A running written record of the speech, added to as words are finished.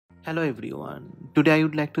Hello everyone. Today I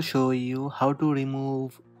would like to show you how to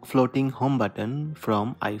remove floating home button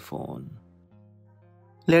from iPhone.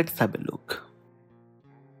 Let's have a look.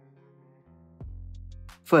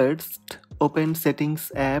 First, open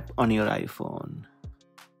Settings app on your iPhone.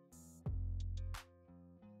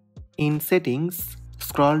 In Settings,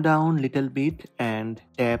 scroll down little bit and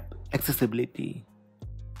tap Accessibility.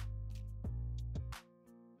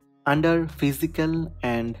 Under Physical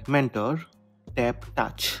and Mentor, tap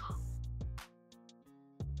Touch.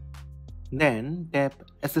 Then tap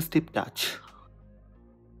Assistive Touch.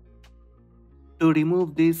 To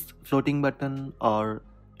remove this floating button or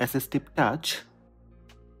assistive touch,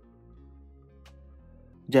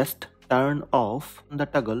 just turn off the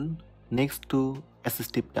toggle next to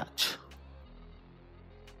assistive touch.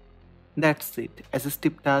 That's it,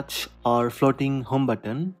 assistive touch or floating home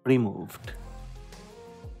button removed.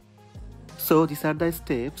 So these are the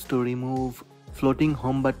steps to remove floating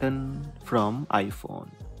home button from iPhone.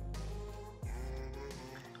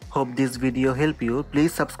 Hope this video helped you.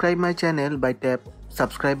 Please subscribe my channel by tap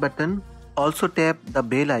subscribe button. Also tap the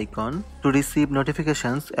bell icon to receive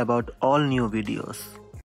notifications about all new videos.